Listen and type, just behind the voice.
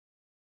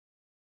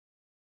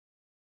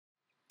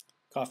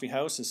coffee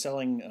house is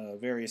selling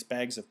various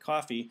bags of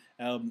coffee,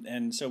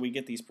 and so we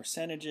get these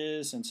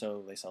percentages, and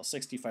so they sell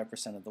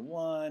 65% of the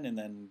one, and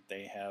then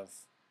they have,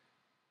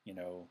 you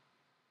know,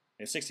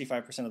 they have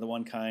 65% of the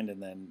one kind,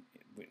 and then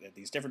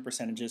these different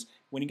percentages.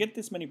 When you get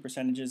this many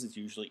percentages, it's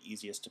usually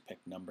easiest to pick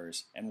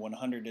numbers, and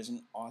 100 is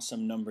an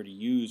awesome number to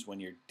use when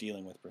you're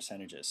dealing with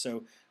percentages.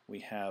 So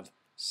we have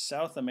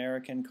South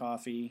American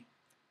coffee,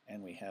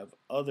 and we have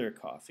other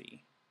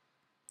coffee.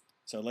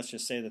 So let's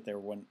just say that there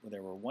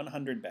were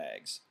 100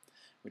 bags,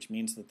 which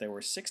means that there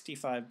were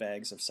 65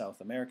 bags of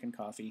South American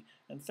coffee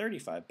and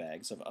 35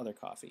 bags of other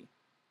coffee.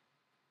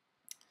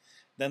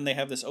 Then they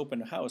have this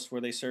open house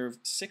where they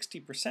serve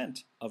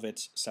 60% of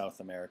its South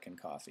American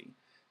coffee.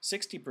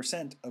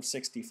 60% of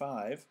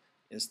 65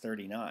 is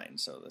 39,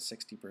 so the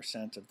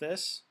 60% of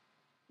this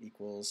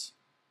equals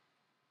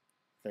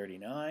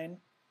 39.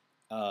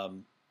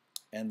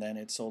 And then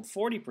it sold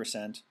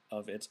 40%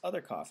 of its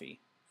other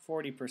coffee.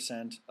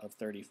 40% of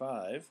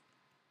 35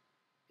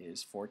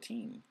 is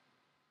 14.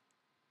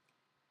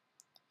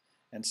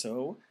 And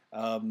so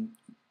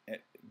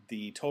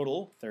the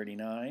total,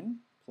 39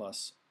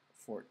 plus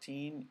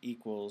 14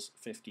 equals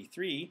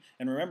 53.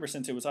 And remember,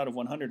 since it was out of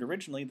 100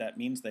 originally, that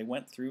means they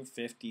went through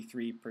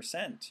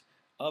 53%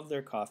 of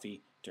their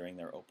coffee during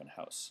their open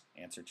house.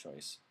 Answer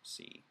choice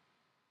C.